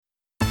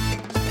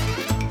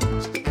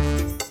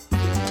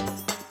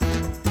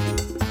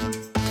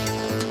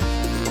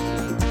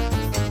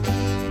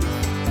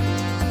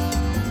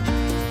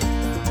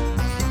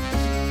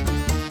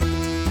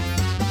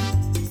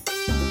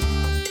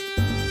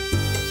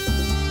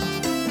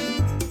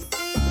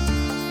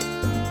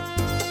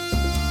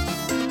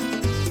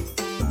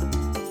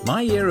My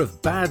Year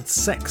of Bad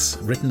Sex,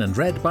 written and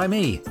read by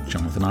me,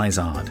 Jonathan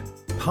Izard.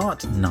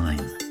 Part 9.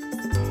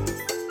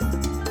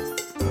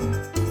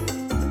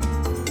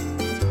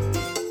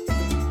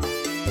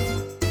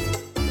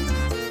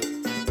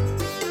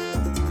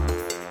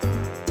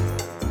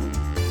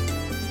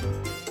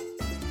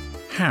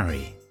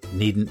 Harry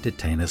needn't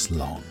detain us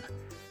long.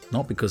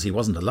 Not because he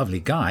wasn't a lovely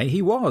guy,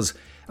 he was.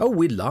 Oh,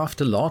 we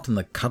laughed a lot, and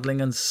the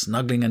cuddling and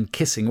snuggling and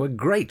kissing were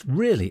great,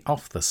 really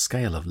off the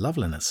scale of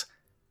loveliness.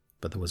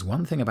 But there was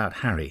one thing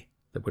about Harry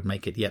that would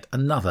make it yet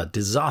another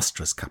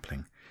disastrous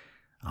coupling.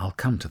 I'll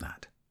come to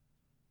that.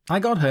 I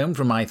got home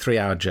from my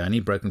 3-hour journey,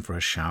 broken for a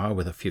shower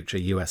with a future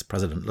US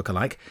president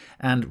look-alike,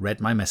 and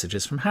read my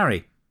messages from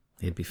Harry.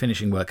 He'd be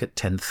finishing work at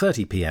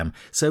 10:30 p.m,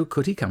 so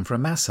could he come for a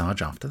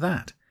massage after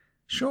that?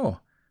 Sure.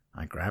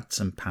 I grabbed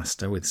some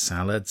pasta with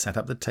salad, set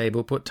up the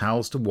table, put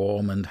towels to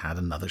warm, and had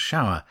another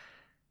shower.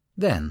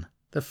 Then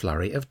the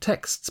flurry of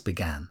texts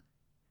began.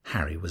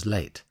 Harry was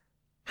late.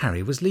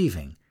 Harry was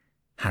leaving.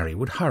 Harry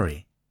would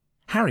hurry.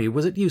 Harry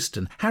was at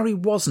Euston. Harry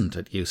wasn't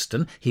at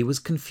Euston. He was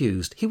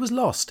confused. He was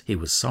lost. He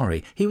was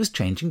sorry. He was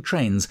changing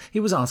trains. He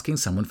was asking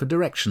someone for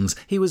directions.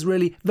 He was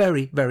really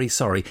very, very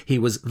sorry. He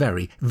was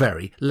very,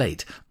 very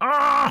late.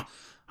 Ah!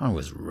 I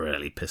was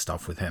really pissed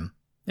off with him.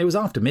 It was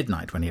after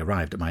midnight when he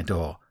arrived at my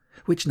door.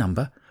 Which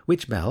number?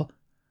 Which bell?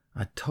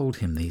 I'd told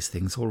him these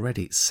things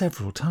already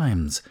several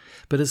times,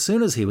 but as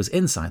soon as he was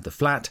inside the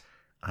flat,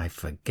 I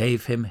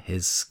forgave him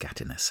his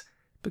scattiness,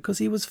 because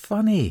he was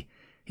funny.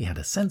 He had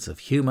a sense of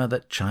humour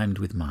that chimed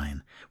with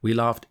mine. We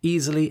laughed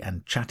easily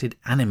and chatted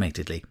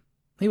animatedly.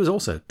 He was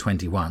also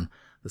 21,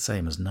 the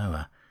same as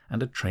Noah,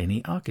 and a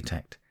trainee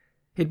architect.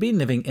 He'd been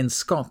living in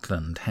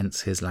Scotland,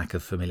 hence his lack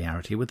of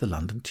familiarity with the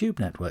London Tube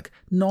network.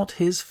 Not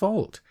his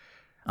fault.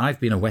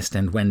 I've been a West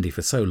End Wendy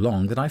for so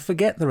long that I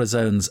forget there are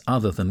zones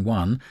other than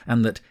one,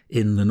 and that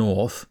in the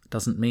north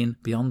doesn't mean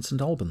beyond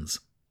St Albans.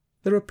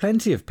 There are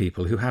plenty of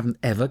people who haven't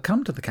ever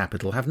come to the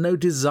capital, have no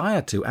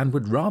desire to, and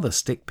would rather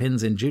stick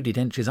pins in Judi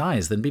Dench's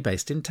eyes than be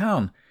based in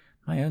town.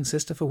 My own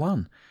sister for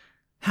one.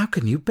 How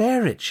can you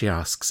bear it, she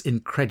asks,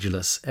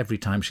 incredulous, every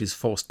time she's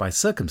forced by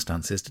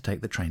circumstances to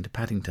take the train to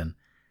Paddington.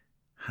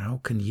 How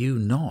can you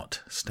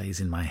not,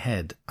 stays in my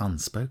head,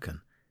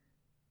 unspoken.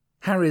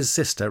 Harry's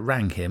sister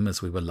rang him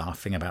as we were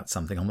laughing about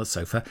something on the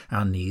sofa,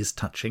 our knees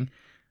touching.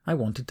 I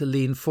wanted to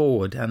lean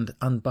forward and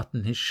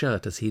unbutton his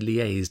shirt as he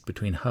liaised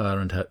between her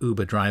and her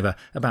Uber driver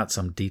about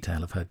some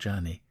detail of her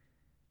journey.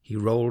 He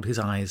rolled his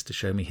eyes to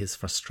show me his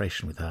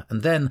frustration with her,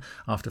 and then,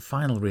 after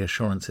final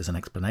reassurances and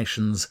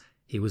explanations,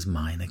 he was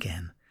mine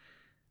again.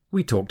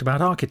 We talked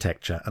about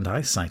architecture, and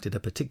I cited a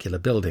particular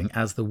building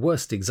as the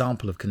worst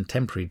example of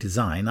contemporary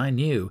design I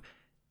knew.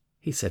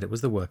 He said it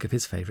was the work of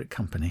his favourite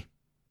company.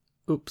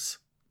 Oops.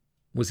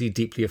 Was he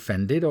deeply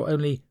offended, or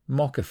only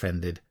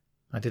mock-offended?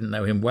 I didn't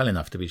know him well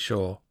enough to be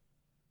sure.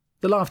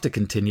 The laughter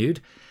continued.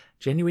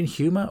 Genuine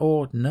humour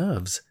or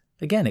nerves?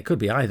 Again, it could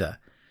be either.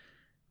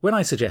 When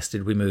I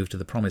suggested we move to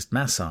the promised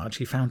massage,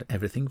 he found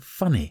everything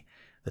funny.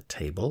 The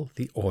table,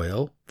 the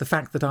oil, the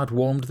fact that I'd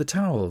warmed the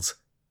towels.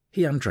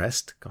 He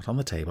undressed, got on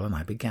the table, and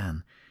I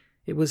began.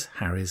 It was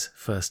Harry's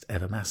first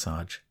ever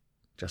massage,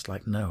 just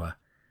like Noah,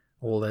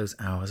 all those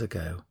hours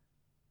ago,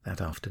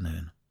 that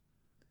afternoon.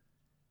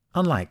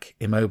 Unlike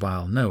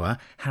immobile Noah,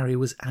 Harry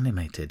was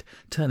animated,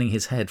 turning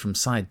his head from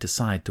side to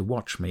side to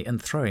watch me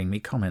and throwing me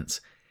comments.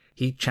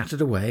 He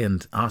chatted away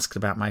and asked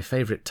about my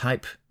favourite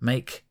type,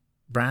 make,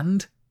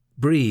 brand,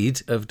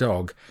 breed of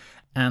dog,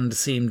 and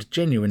seemed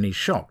genuinely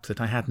shocked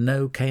that I had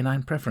no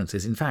canine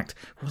preferences. In fact,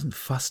 wasn't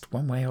fussed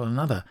one way or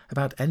another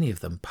about any of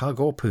them, pug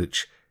or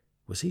pooch.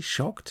 Was he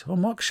shocked or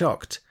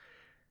mock-shocked?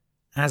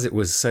 As it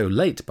was so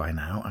late by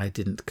now, I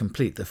didn't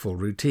complete the full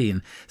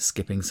routine,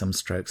 skipping some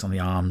strokes on the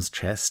arms,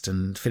 chest,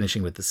 and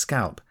finishing with the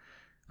scalp.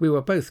 We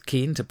were both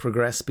keen to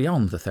progress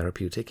beyond the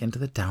therapeutic into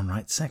the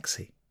downright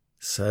sexy.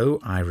 So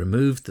I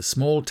removed the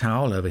small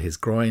towel over his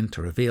groin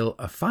to reveal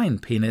a fine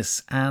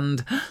penis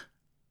and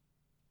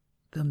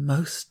the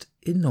most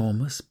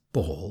enormous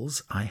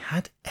balls I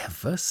had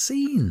ever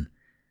seen.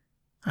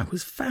 I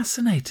was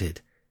fascinated.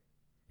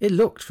 It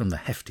looked from the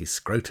hefty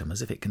scrotum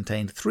as if it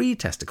contained 3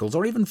 testicles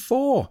or even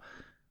 4.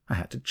 I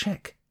had to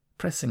check,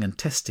 pressing and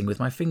testing with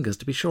my fingers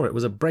to be sure it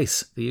was a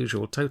brace, the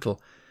usual total.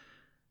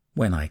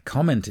 When I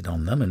commented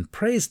on them and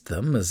praised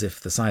them as if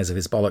the size of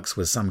his bollocks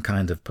was some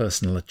kind of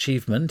personal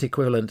achievement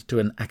equivalent to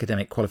an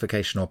academic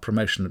qualification or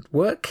promotion at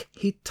work,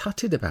 he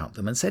tutted about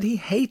them and said he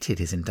hated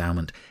his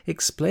endowment,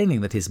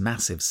 explaining that his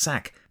massive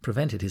sack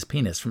prevented his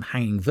penis from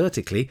hanging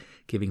vertically,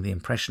 giving the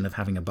impression of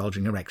having a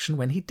bulging erection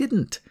when he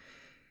didn't.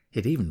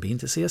 He'd even been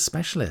to see a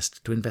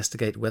specialist to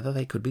investigate whether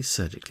they could be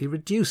surgically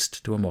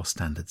reduced to a more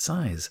standard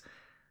size.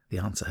 The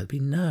answer had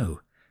been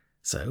no.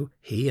 So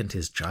he and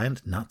his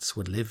giant nuts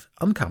would live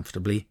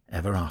uncomfortably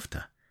ever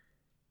after.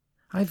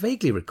 I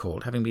vaguely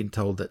recalled having been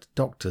told that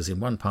doctors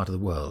in one part of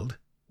the world,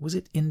 was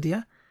it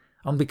India,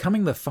 on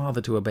becoming the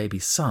father to a baby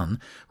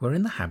son, were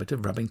in the habit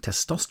of rubbing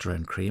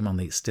testosterone cream on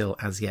the still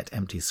as yet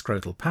empty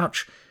scrotal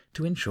pouch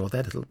to ensure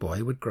their little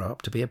boy would grow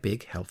up to be a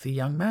big, healthy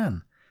young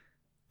man.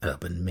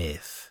 Urban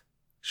myth.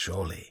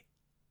 Surely.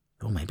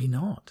 Or maybe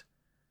not.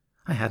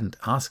 I hadn't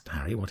asked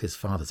Harry what his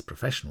father's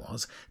profession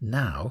was.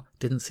 Now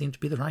didn't seem to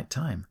be the right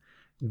time.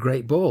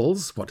 Great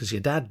balls, what does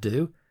your dad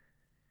do?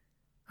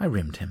 I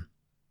rimmed him,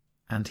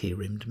 and he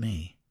rimmed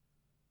me.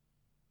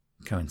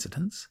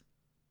 Coincidence?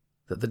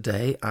 That the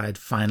day I'd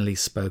finally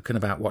spoken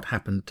about what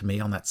happened to me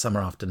on that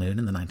summer afternoon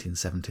in the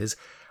 1970s,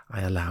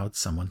 I allowed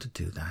someone to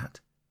do that,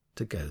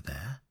 to go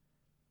there?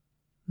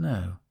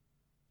 No,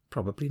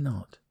 probably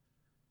not.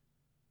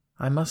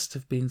 I must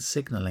have been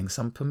signalling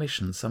some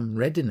permission, some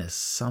readiness,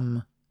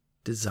 some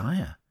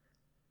desire.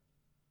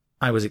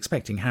 I was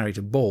expecting Harry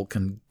to balk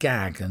and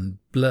gag and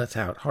blurt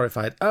out,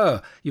 horrified,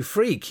 "Oh, you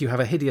freak, you have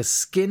a hideous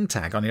skin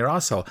tag on your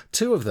arsehole,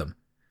 2 of them."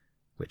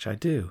 Which I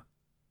do.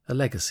 A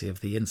legacy of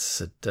the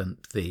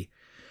incident, the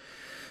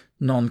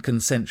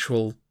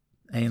non-consensual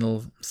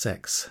anal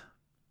sex,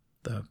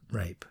 the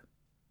rape.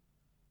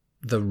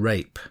 The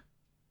rape.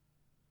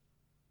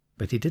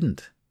 But he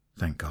didn't,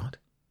 thank God.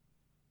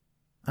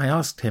 I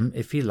asked him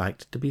if he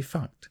liked to be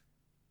fucked.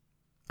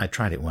 I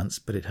tried it once,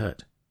 but it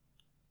hurt.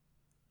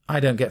 "I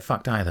don't get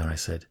fucked either," I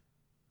said,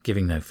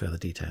 giving no further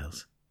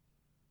details.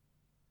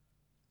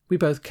 We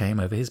both came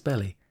over his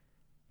belly,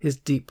 his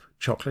deep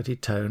chocolatey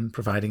tone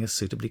providing a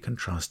suitably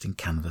contrasting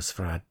canvas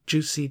for our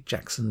juicy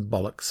Jackson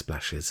bollock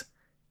splashes.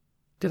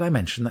 Did I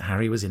mention that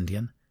Harry was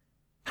Indian?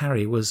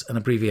 Harry was an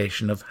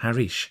abbreviation of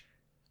Harish,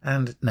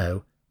 and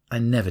no, I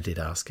never did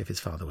ask if his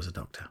father was a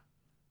doctor.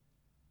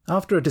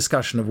 After a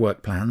discussion of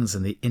work plans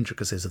and the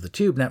intricacies of the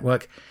tube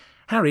network,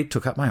 Harry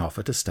took up my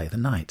offer to stay the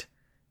night.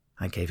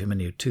 I gave him a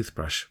new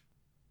toothbrush.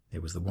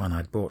 It was the one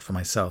I'd bought for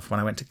myself when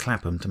I went to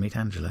Clapham to meet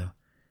Angelo.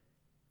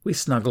 We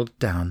snuggled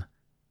down,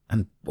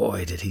 and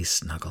boy did he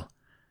snuggle.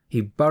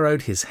 He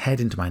burrowed his head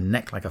into my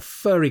neck like a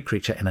furry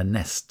creature in a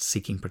nest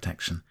seeking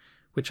protection,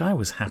 which I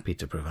was happy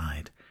to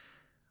provide.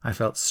 I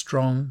felt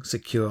strong,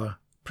 secure,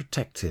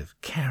 protective,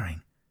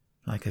 caring,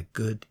 like a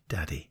good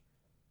daddy.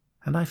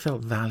 And I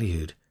felt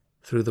valued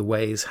through the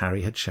ways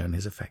Harry had shown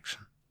his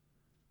affection.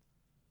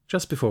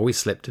 Just before we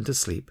slipped into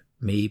sleep,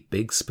 me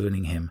big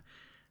spooning him,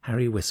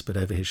 Harry whispered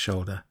over his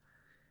shoulder,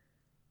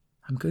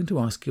 "I'm going to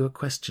ask you a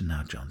question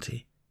now,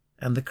 Jonty,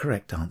 and the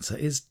correct answer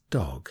is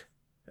dog.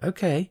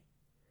 Okay?"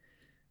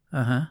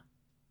 "Uh-huh."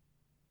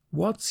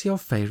 "What's your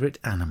favourite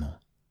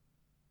animal?"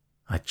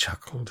 I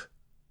chuckled.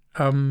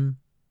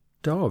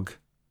 Dog."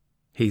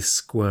 He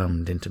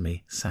squirmed into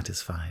me,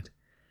 satisfied.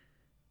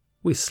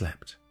 We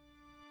slept.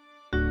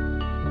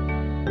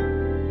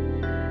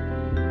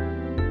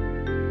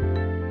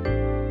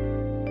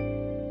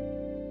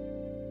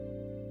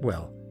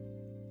 Well,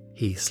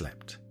 he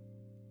slept.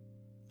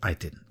 I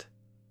didn't.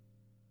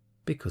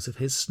 Because of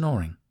his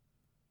snoring.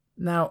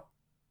 Now,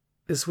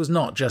 this was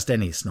not just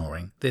any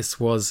snoring. This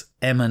was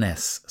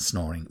M&S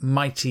snoring,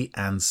 mighty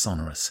and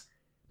sonorous.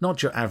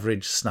 Not your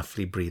average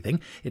snuffly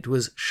breathing. It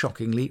was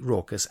shockingly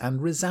raucous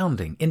and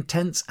resounding,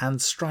 intense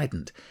and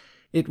strident.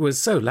 It was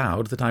so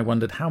loud that I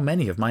wondered how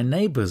many of my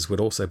neighbours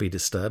would also be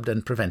disturbed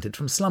and prevented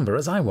from slumber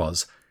as I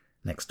was.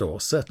 Next door,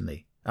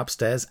 certainly.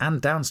 Upstairs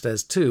and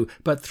downstairs too,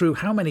 but through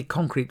how many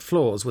concrete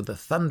floors would the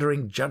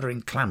thundering,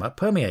 juddering clamour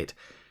permeate?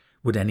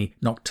 Would any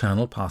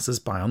nocturnal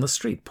passers-by on the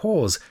street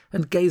pause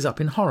and gaze up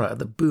in horror at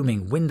the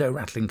booming,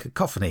 window-rattling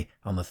cacophony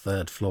on the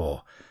 3rd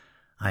floor?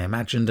 I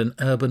imagined an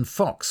urban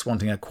fox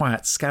wanting a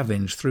quiet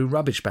scavenge through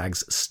rubbish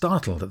bags,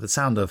 startled at the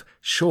sound of,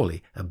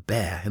 surely, a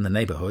bear in the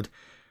neighbourhood,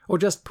 or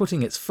just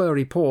putting its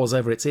furry paws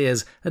over its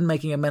ears and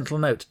making a mental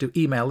note to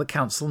email the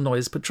Council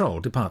Noise Patrol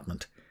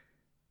Department.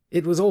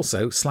 It was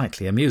also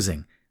slightly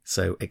amusing.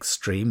 So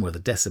extreme were the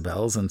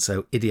decibels and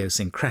so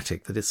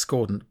idiosyncratic the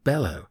discordant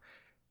bellow.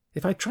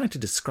 If I tried to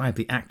describe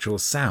the actual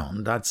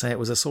sound, I'd say it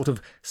was a sort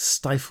of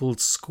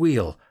stifled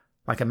squeal,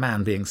 like a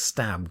man being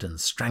stabbed and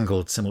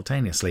strangled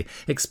simultaneously,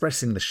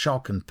 expressing the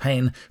shock and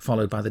pain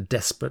followed by the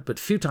desperate but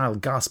futile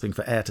gasping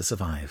for air to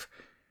survive.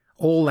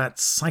 All that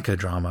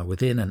psychodrama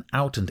within an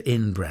out and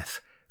in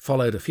breath,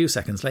 followed a few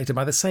seconds later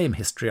by the same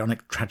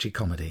histrionic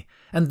tragicomedy,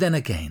 and then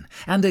again,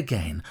 and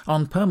again,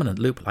 on permanent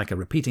loop like a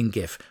repeating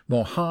gif,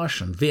 more harsh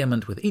and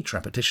vehement with each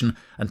repetition,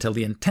 until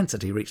the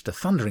intensity reached a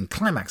thundering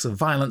climax of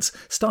violence,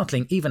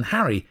 startling even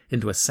Harry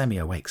into a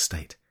semi-awake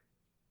state.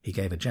 He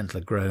gave a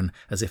gentler groan,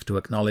 as if to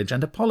acknowledge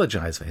and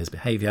apologise for his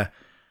behaviour,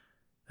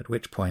 at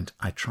which point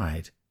I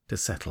tried to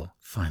settle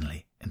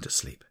finally into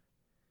sleep.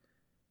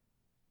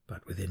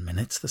 But within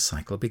minutes the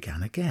cycle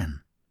began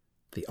again.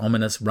 The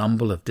ominous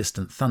rumble of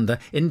distant thunder,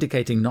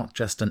 indicating not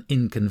just an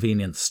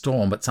inconvenient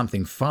storm, but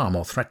something far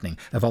more threatening,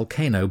 a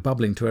volcano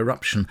bubbling to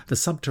eruption, the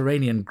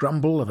subterranean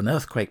grumble of an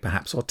earthquake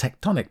perhaps, or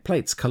tectonic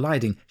plates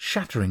colliding,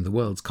 shattering the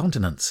world's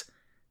continents.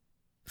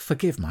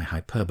 Forgive my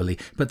hyperbole,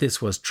 but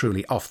this was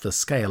truly off the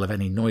scale of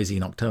any noisy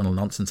nocturnal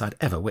nonsense I'd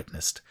ever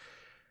witnessed.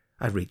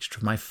 I reached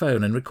for my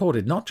phone and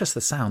recorded not just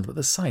the sound, but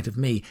the sight of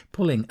me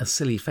pulling a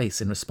silly face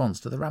in response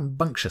to the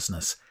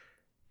rambunctiousness.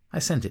 I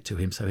sent it to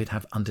him so he'd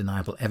have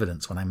undeniable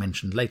evidence when I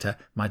mentioned later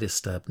my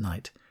disturbed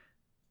night.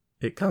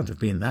 It can't have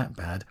been that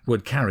bad,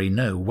 would carry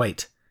no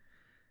weight.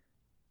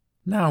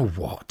 Now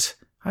what?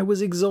 I was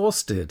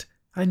exhausted.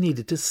 I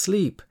needed to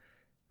sleep.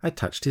 I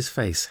touched his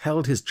face,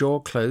 held his jaw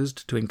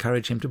closed to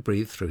encourage him to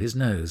breathe through his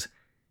nose.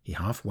 He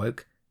half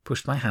woke,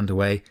 pushed my hand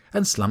away,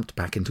 and slumped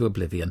back into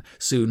oblivion,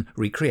 soon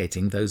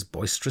recreating those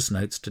boisterous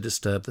notes to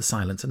disturb the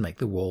silence and make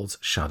the walls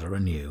shudder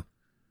anew.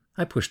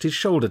 I pushed his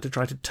shoulder to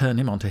try to turn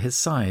him onto his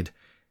side.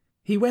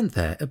 He went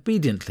there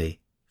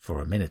obediently,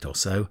 for a minute or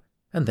so,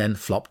 and then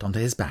flopped onto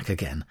his back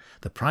again,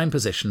 the prime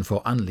position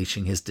for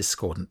unleashing his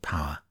discordant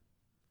power.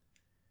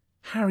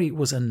 Harry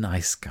was a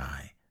nice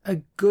guy, a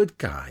good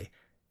guy,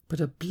 but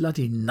a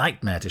bloody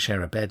nightmare to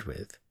share a bed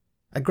with.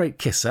 A great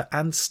kisser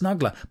and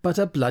snuggler, but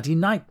a bloody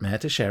nightmare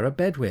to share a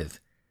bed with.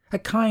 A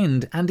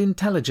kind and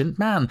intelligent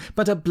man,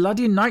 but a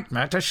bloody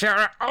nightmare to share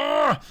a...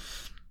 Oh!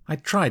 I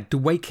tried to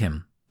wake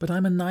him, but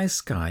I'm a nice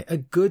guy, a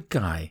good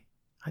guy.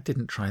 I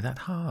didn't try that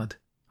hard.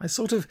 I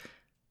sort of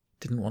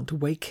didn't want to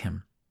wake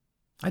him.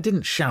 I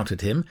didn't shout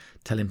at him,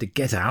 tell him to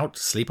get out,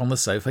 sleep on the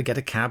sofa, get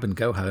a cab and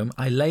go home.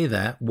 I lay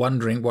there,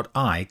 wondering what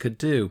I could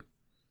do.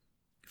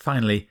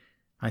 Finally,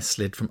 I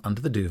slid from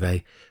under the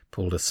duvet,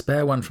 pulled a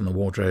spare one from the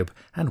wardrobe,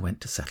 and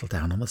went to settle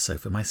down on the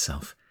sofa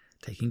myself,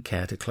 taking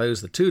care to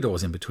close the 2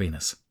 doors in between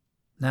us.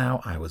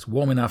 Now I was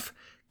warm enough,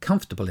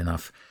 comfortable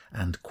enough,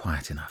 and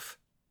quiet enough.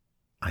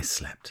 I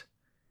slept.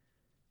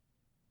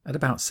 At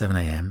about 7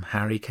 a.m,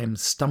 Harry came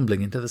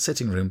stumbling into the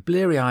sitting room,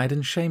 bleary-eyed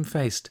and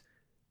shamefaced.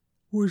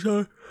 Was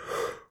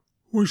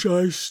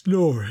I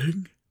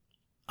snoring?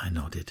 I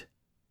nodded.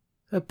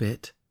 A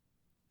bit.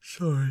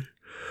 Sorry.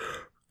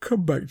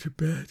 Come back to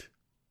bed.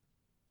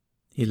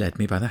 He led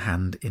me by the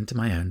hand into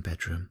my own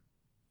bedroom.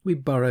 We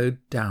burrowed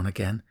down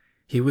again.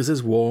 He was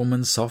as warm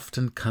and soft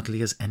and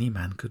cuddly as any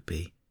man could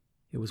be.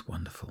 It was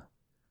wonderful.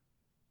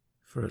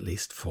 For at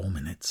least 4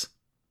 minutes.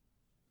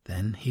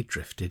 Then he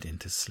drifted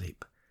into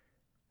sleep,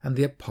 and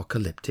the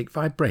apocalyptic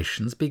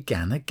vibrations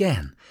began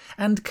again,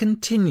 and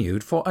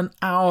continued for an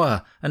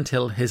hour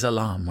until his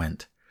alarm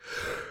went.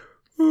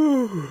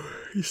 Oh,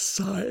 he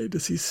sighed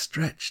as he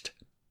stretched.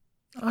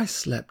 I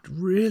slept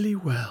really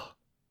well.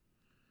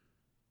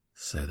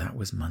 So that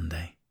was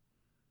Monday.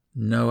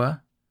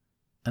 Noah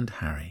and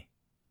Harry.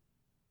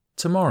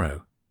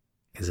 Tomorrow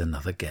is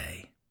another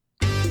gay.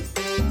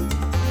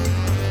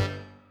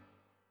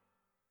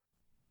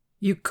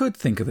 You could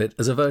think of it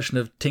as a version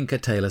of Tinker,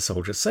 Tailor,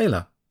 Soldier,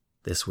 Sailor.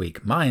 This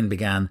week mine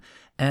began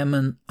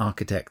Airman,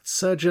 Architect,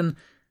 Surgeon.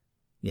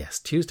 Yes,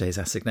 Tuesday's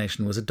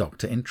assignation was a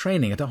doctor in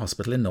training at a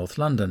hospital in North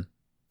London.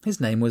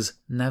 His name was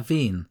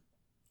Naveen.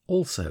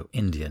 Also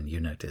Indian, you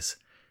notice.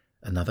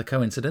 Another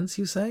coincidence,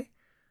 you say?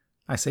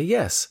 I say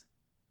yes,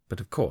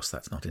 but of course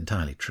that's not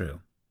entirely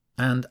true.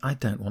 And I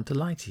don't want to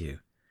lie to you.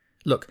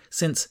 Look,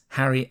 since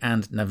Harry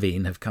and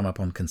Naveen have come up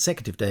on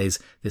consecutive days,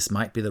 this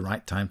might be the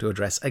right time to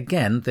address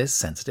again this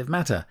sensitive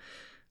matter.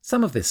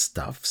 Some of this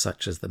stuff,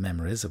 such as the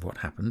memories of what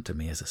happened to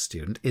me as a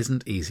student,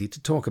 isn't easy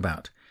to talk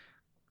about.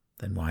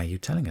 Then why are you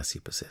telling us,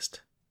 you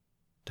persist?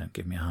 Don't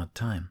give me a hard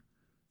time.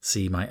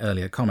 See my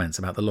earlier comments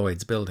about the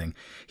Lloyd's building,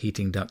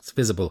 heating ducts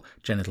visible,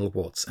 genital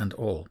warts and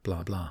all,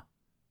 blah blah.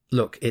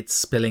 Look, it's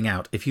spilling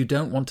out. If you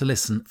don't want to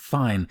listen,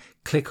 fine,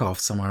 click off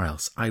somewhere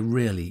else. I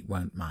really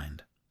won't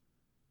mind.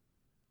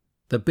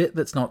 The bit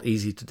that's not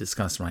easy to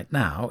discuss right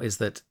now is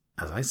that,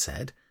 as I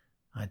said,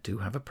 I do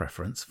have a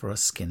preference for a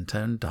skin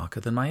tone darker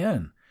than my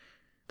own.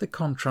 The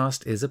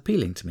contrast is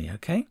appealing to me,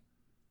 okay?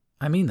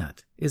 I mean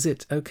that. Is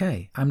it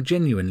okay? I'm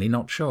genuinely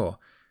not sure.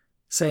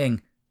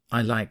 Saying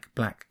I like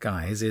black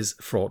guys is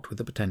fraught with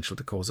the potential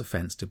to cause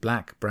offence to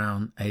black,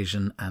 brown,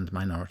 Asian and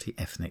minority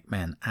ethnic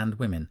men and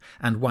women,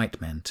 and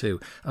white men too.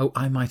 Oh,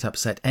 I might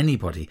upset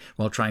anybody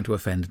while trying to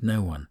offend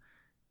no one.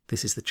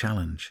 This is the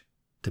challenge.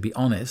 To be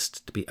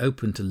honest, to be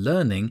open to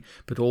learning,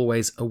 but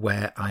always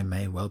aware I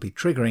may well be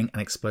triggering an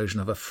explosion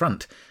of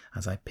affront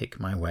as I pick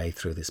my way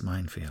through this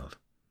minefield.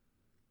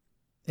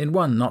 In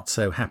one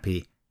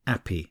not-so-happy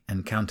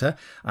encounter,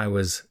 I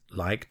was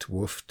liked,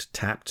 woofed,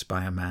 tapped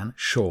by a man,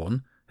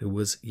 Sean, who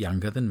was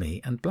younger than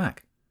me and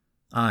black.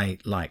 I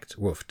liked,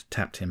 woofed,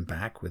 tapped him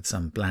back with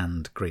some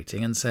bland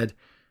greeting and said,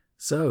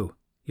 "So,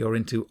 you're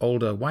into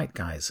older white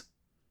guys?"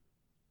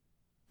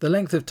 The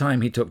length of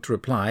time he took to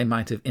reply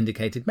might have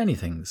indicated many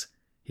things.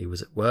 He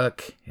was at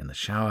work, in the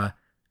shower,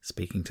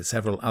 speaking to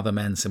several other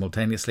men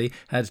simultaneously,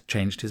 had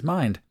changed his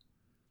mind.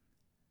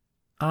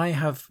 "I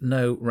have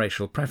no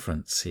racial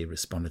preference," he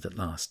responded at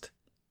last,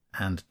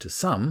 "and to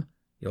some,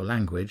 your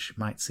language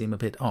might seem a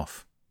bit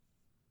off."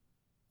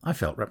 I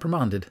felt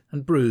reprimanded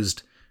and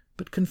bruised,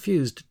 but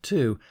confused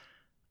too.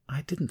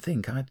 I didn't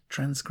think I'd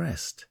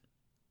transgressed.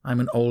 I'm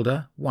an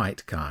older,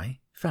 white guy,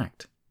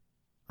 fact.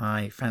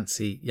 I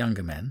fancy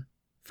younger men,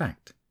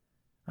 fact.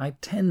 I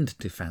tend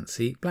to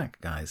fancy black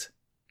guys,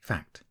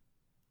 fact.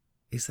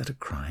 Is that a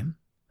crime?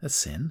 A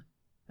sin?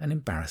 An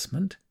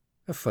embarrassment?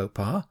 A faux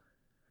pas?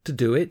 To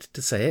do it,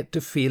 to say it,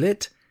 to feel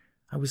it?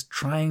 I was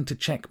trying to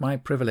check my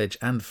privilege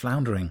and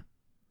floundering.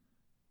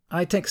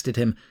 I texted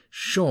him,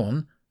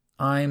 "Sean,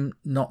 I'm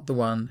not the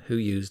one who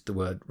used the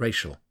word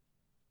racial."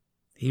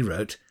 He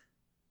wrote,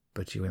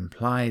 "But you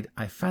implied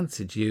I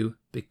fancied you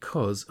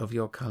because of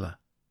your colour."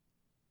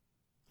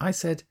 I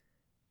said,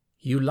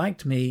 "You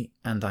liked me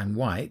and I'm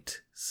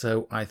white,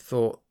 so I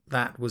thought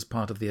that was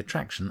part of the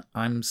attraction.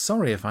 I'm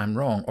sorry if I'm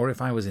wrong or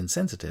if I was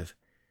insensitive."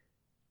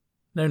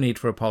 "No need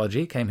for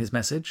apology," came his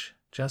message.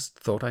 "Just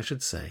thought I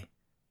should say."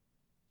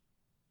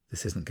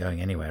 "This isn't going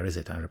anywhere, is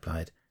it?" I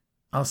replied.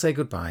 "I'll say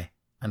goodbye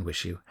and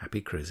wish you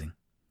happy cruising."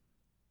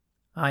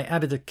 I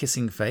added a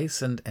kissing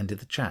face and ended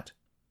the chat.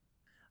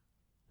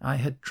 I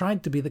had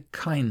tried to be the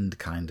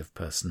kind of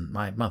person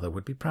my mother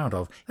would be proud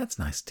of. "That's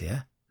nice,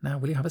 dear. Now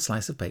will you have a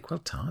slice of Bakewell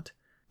tart?"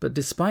 But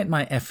despite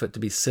my effort to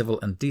be civil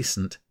and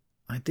decent,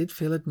 I did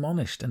feel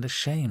admonished and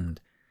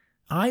ashamed.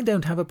 I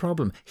don't have a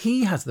problem.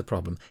 He has the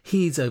problem.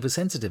 He's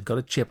oversensitive, got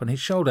a chip on his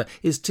shoulder,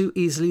 is too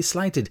easily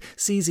slighted,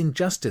 sees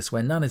injustice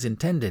where none is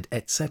intended,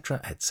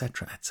 etc.,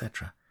 etc.,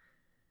 etc.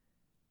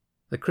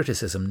 The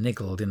criticism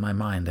niggled in my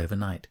mind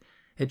overnight.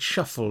 It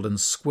shuffled and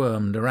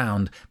squirmed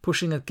around,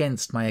 pushing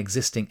against my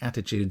existing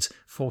attitudes,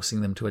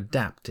 forcing them to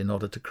adapt in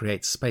order to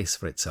create space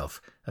for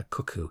itself, a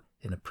cuckoo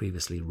in a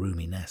previously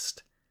roomy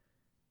nest.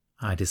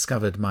 I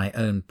discovered my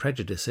own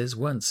prejudices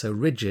weren't so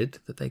rigid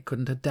that they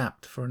couldn't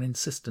adapt for an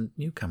insistent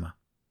newcomer.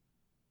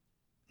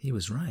 He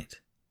was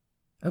right.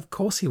 Of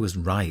course he was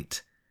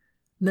right.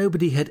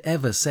 Nobody had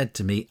ever said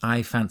to me,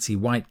 "I fancy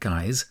white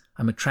guys.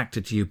 I'm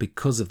attracted to you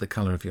because of the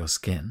colour of your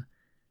skin."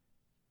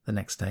 The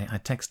next day I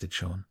texted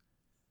Sean.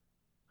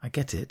 "I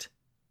get it.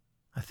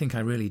 I think I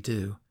really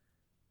do.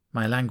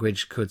 My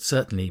language could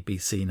certainly be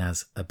seen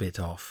as a bit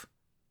off.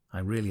 I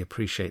really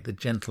appreciate the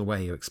gentle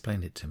way you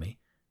explained it to me.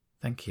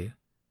 Thank you."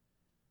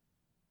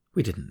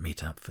 We didn't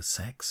meet up for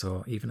sex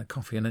or even a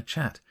coffee and a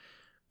chat,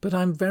 but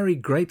I'm very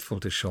grateful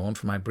to Sean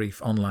for my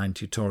brief online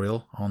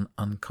tutorial on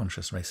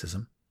unconscious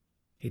racism.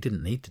 He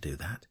didn't need to do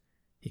that.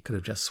 He could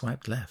have just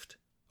swiped left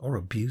or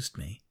abused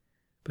me,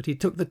 but he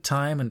took the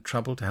time and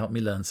trouble to help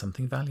me learn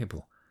something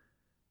valuable.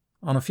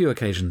 On a few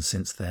occasions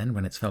since then,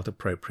 when it's felt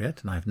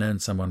appropriate and I've known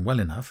someone well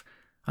enough,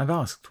 I've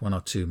asked one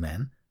or two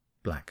men,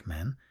 black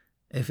men,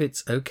 if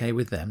it's okay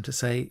with them to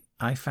say,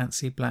 "I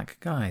fancy black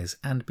guys,"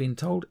 and been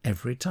told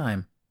every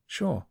time,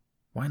 "Sure,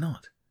 why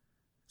not?"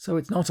 So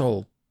it's not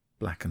all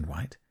black and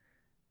white.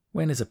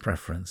 When is a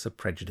preference a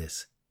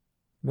prejudice?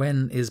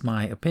 When is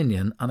my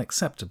opinion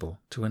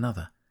unacceptable to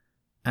another?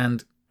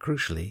 And,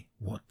 crucially,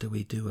 what do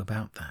we do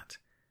about that?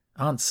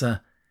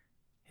 Answer: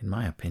 in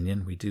my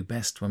opinion, we do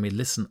best when we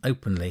listen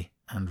openly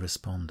and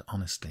respond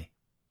honestly.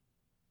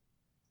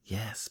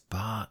 Yes,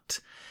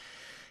 but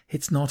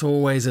it's not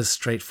always as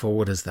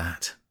straightforward as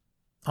that.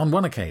 On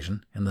one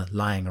occasion, in the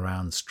lying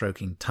around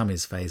stroking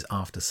tummies phase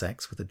after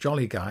sex with a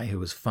jolly guy who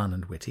was fun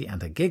and witty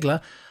and a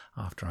giggler,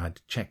 after I'd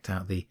checked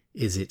out the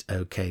 "is it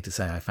okay to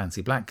say I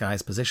fancy black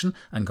guys" position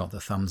and got the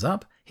thumbs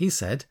up, he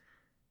said,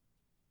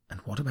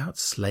 "And what about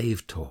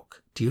slave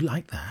talk? Do you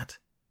like that?"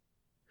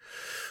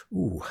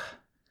 Ooh,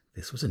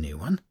 this was a new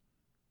one.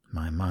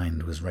 My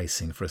mind was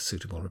racing for a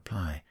suitable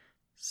reply.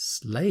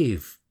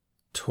 Slave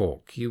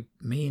talk, you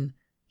mean?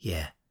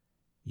 Yeah.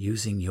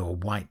 Using your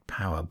white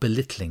power,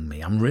 belittling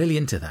me. I'm really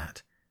into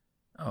that.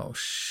 Oh,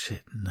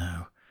 shit,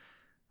 no.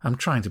 I'm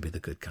trying to be the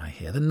good guy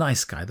here, the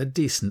nice guy, the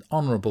decent,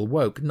 honourable,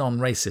 woke,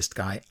 non-racist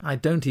guy. I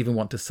don't even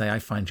want to say I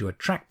find you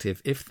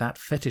attractive if that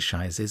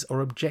fetishizes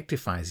or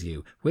objectifies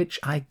you, which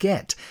I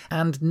get.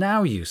 And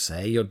now you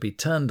say you'd be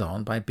turned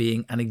on by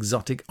being an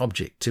exotic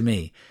object to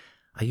me.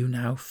 Are you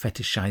now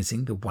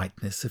fetishizing the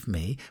whiteness of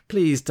me?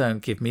 Please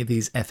don't give me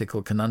these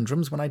ethical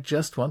conundrums when I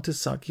just want to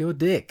suck your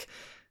dick.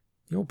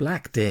 Your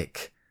black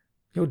dick.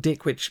 Your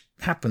dick which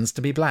happens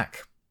to be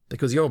black,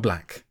 because you're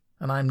black,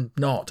 and I'm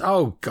not.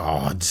 Oh,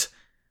 God!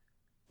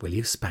 Will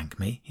you spank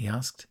me? He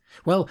asked.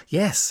 Well,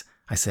 yes,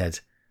 I said.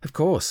 Of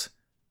course.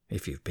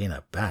 If you've been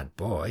a bad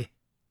boy.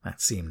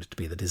 That seemed to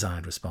be the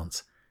desired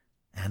response.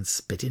 And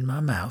spit in my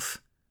mouth.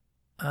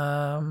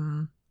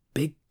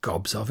 Big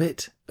gobs of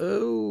it.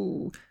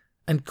 Oh.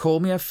 And call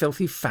me a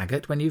filthy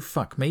faggot when you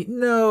fuck me?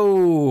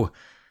 No!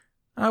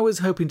 I was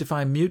hoping to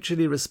find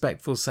mutually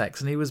respectful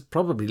sex, and he was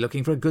probably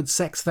looking for a good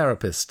sex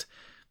therapist.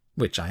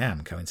 Which I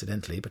am,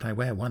 coincidentally, but I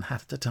wear one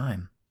hat at a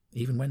time,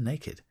 even when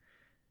naked.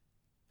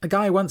 A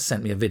guy once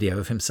sent me a video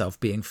of himself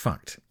being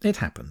fucked. It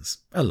happens.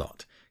 A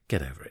lot.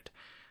 Get over it.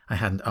 I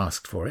hadn't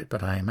asked for it,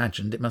 but I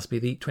imagined it must be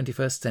the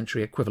 21st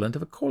century equivalent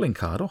of a calling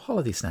card or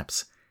holiday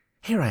snaps.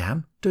 Here I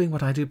am, doing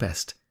what I do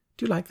best.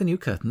 Do you like the new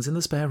curtains in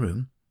the spare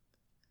room?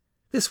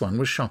 This one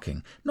was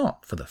shocking.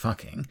 Not for the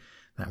fucking.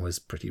 That was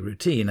pretty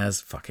routine,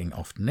 as fucking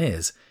often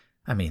is.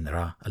 I mean, there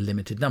are a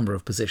limited number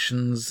of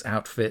positions,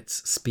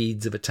 outfits,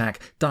 speeds of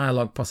attack,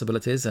 dialogue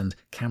possibilities, and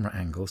camera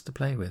angles to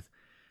play with.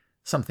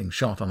 Something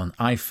shot on an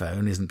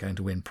iPhone isn't going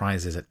to win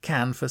prizes at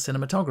Cannes for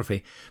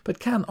cinematography, but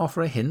can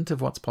offer a hint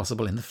of what's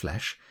possible in the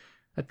flesh.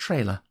 A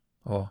trailer,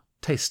 or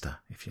taster,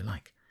 if you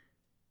like.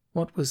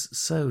 What was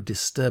so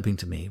disturbing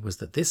to me was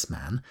that this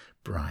man,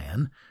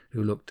 Brian,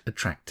 who looked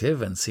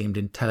attractive and seemed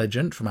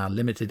intelligent from our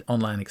limited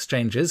online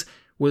exchanges,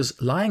 was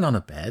lying on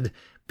a bed,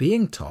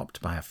 being topped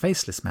by a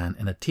faceless man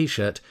in a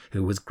T-shirt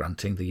who was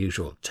grunting the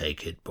usual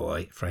 "take it,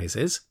 boy"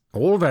 phrases.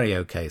 All very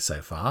okay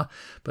so far,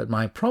 but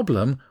my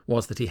problem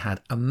was that he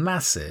had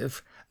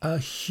a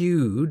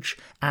huge,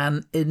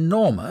 an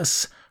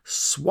enormous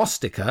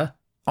swastika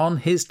on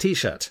his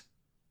T-shirt.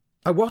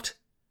 A what?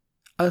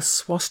 A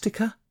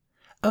swastika?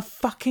 A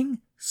fucking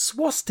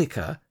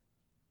swastika?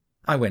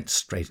 I went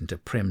straight into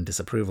prim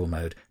disapproval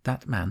mode.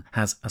 That man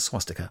has a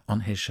swastika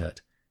on his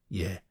shirt.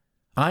 Yeah.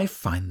 I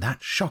find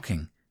that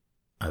shocking.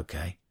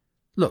 OK.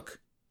 Look,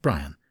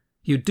 Brian,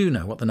 you do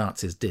know what the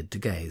Nazis did to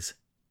gays.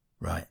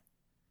 Right.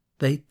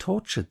 They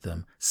tortured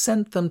them,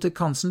 sent them to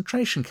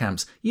concentration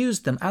camps,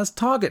 used them as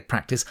target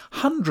practice,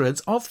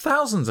 hundreds of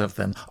thousands of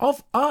them,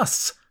 of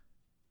us.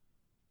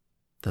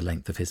 The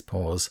length of his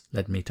pause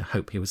led me to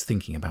hope he was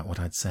thinking about what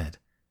I'd said.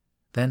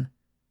 Then,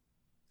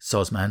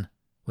 Sozman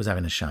was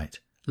having a shite.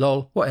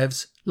 Lol,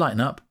 whatevs,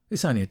 lighten up,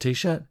 it's only a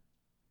t-shirt.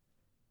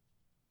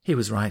 He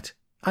was right.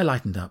 I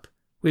lightened up.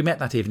 We met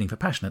that evening for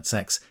passionate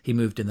sex. He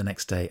moved in the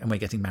next day, and we're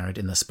getting married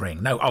in the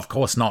spring. No, of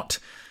course not.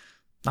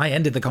 I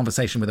ended the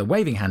conversation with a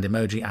waving hand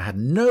emoji. I had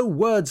no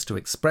words to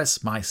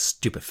express my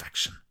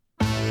stupefaction.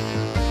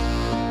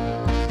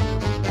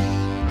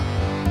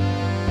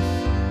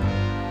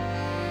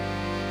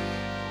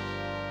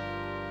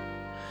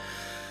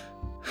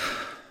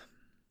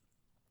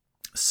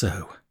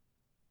 So,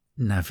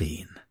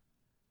 Naveen.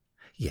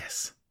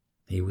 Yes,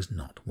 he was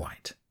not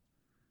white.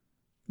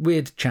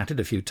 We'd chatted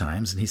a few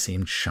times and he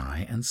seemed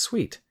shy and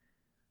sweet.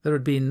 There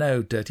had been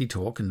no dirty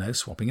talk and no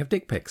swapping of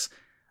dick pics.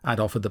 I'd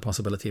offered the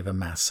possibility of a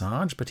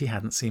massage, but he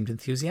hadn't seemed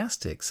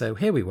enthusiastic, so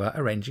here we were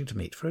arranging to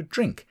meet for a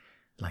drink,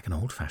 like an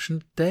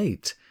old-fashioned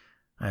date.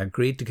 I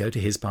agreed to go to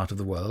his part of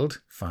the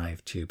world,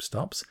 5 tube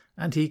stops,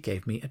 and he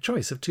gave me a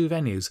choice of 2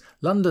 venues,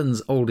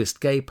 London's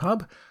oldest gay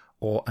pub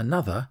or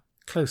another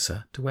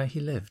closer to where he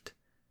lived.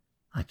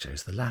 I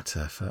chose the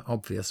latter for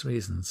obvious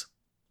reasons.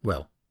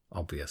 Well,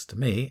 obvious to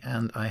me,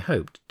 and I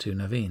hoped to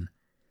Naveen.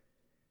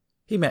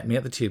 He met me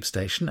at the tube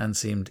station and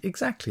seemed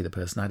exactly the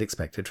person I'd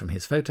expected from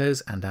his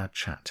photos and our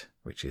chat,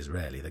 which is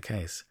rarely the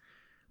case.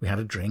 We had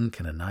a drink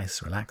and a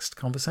nice, relaxed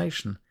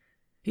conversation.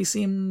 He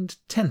seemed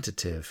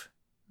tentative,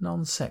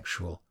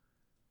 non-sexual.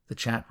 The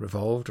chat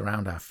revolved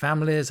around our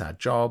families, our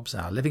jobs,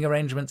 our living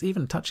arrangements,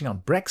 even touching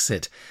on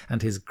Brexit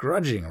and his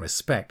grudging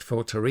respect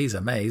for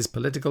Theresa May's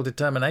political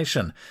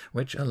determination,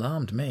 which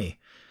alarmed me.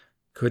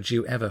 Could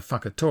you ever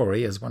fuck a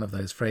Tory is one of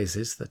those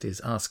phrases that is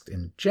asked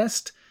in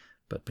jest,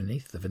 but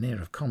beneath the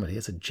veneer of comedy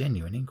is a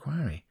genuine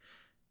inquiry.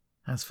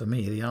 As for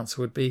me, the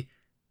answer would be,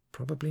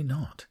 probably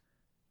not.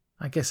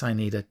 I guess I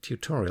need a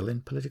tutorial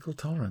in political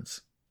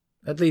tolerance.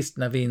 At least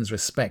Naveen's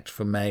respect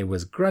for May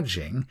was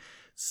grudging,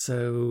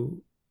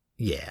 so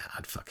yeah,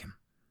 I'd fuck him.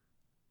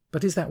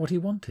 But is that what he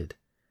wanted?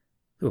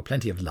 There were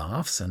plenty of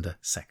laughs and a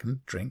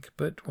second drink,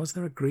 but was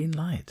there a green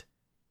light?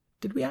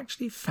 Did we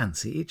actually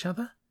fancy each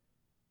other?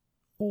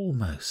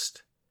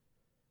 Almost.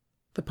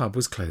 The pub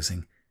was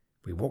closing.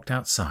 We walked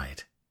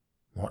outside.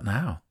 What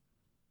now?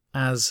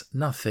 As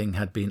nothing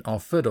had been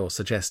offered or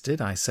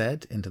suggested, I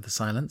said into the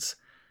silence,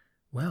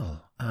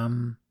 well,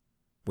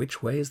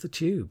 which way is the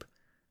tube?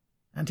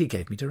 And he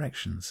gave me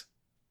directions.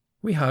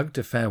 We hugged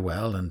a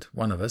farewell, and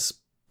one of us,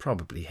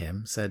 probably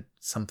him, said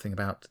something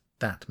about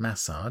that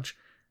massage,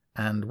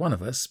 and one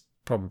of us,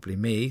 probably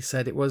me,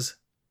 said it was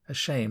a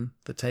shame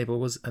the table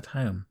was at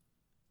home.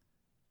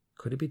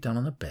 Could it be done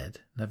on a bed?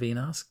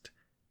 Naveen asked.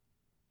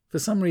 For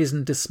some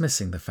reason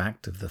dismissing the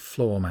fact of the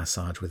floor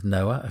massage with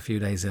Noah a few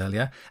days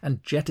earlier,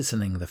 and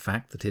jettisoning the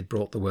fact that he'd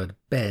brought the word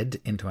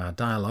bed into our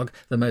dialogue,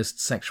 the most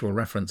sexual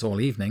reference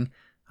all evening,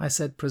 I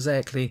said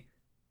prosaically,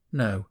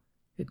 no,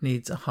 it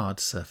needs a hard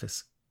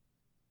surface.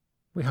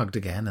 We hugged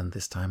again, and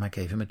this time I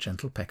gave him a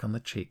gentle peck on the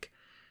cheek.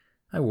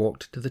 I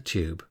walked to the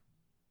tube.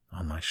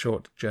 On my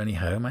short journey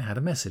home I had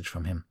a message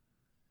from him.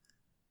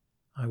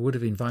 I would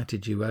have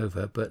invited you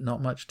over, but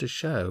not much to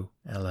show,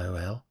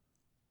 LOL.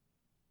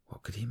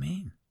 What could he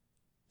mean?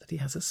 That he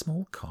has a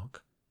small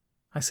cock?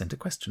 I sent a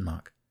question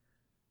mark.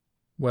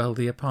 Well,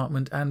 the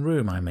apartment and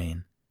room, I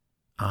mean.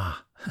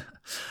 Ah.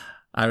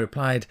 I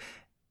replied,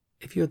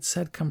 if you had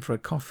said come for a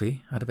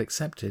coffee, I'd have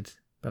accepted,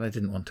 but I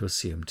didn't want to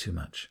assume too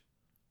much.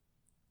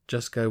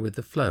 Just go with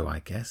the flow, I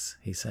guess,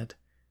 he said.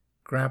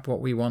 Grab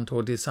what we want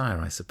or desire,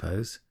 I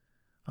suppose.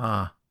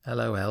 Ah,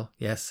 LOL,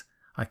 yes,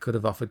 I could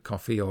have offered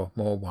coffee or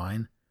more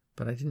wine,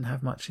 but I didn't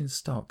have much in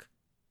stock.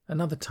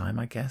 Another time,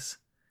 I guess.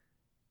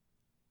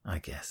 I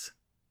guess.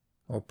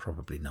 Or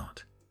probably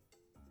not.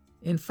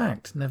 In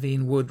fact,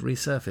 Naveen would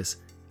resurface,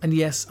 and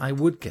yes, I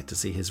would get to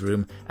see his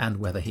room and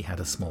whether he had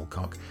a small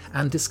cock,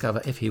 and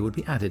discover if he would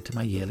be added to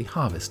my yearly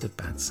harvest of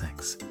bad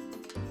sex.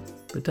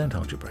 But don't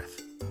hold your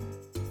breath,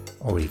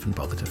 or even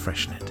bother to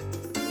freshen it.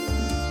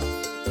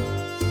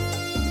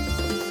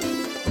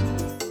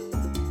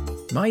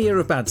 My Year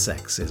of Bad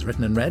Sex is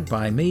written and read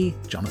by me,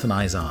 Jonathan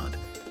Izard.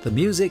 The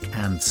music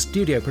and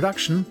studio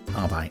production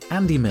are by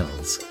Andy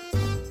Mills.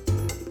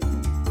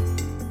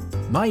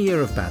 My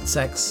Year of Bad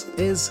Sex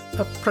is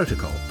a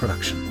Protocol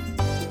production.